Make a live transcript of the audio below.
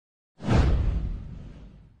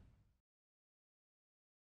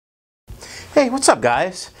Hey, what's up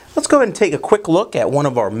guys? Let's go ahead and take a quick look at one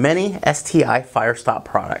of our many STI Firestop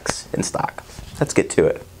products in stock. Let's get to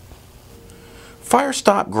it.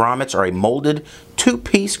 Firestop grommets are a molded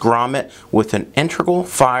two-piece grommet with an integral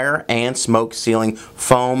fire and smoke sealing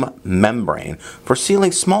foam membrane for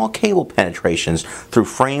sealing small cable penetrations through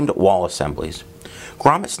framed wall assemblies.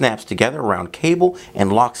 Grommet snaps together around cable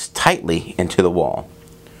and locks tightly into the wall.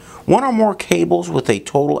 One or more cables with a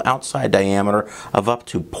total outside diameter of up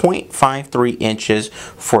to 0.53 inches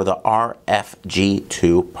for the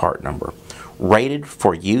RFG2 part number, rated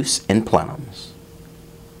for use in plenums.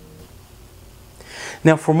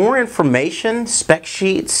 Now for more information, spec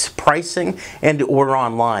sheets, pricing, and to order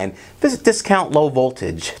online, visit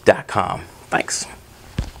discountlowvoltage.com. Thanks.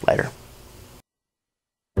 Later.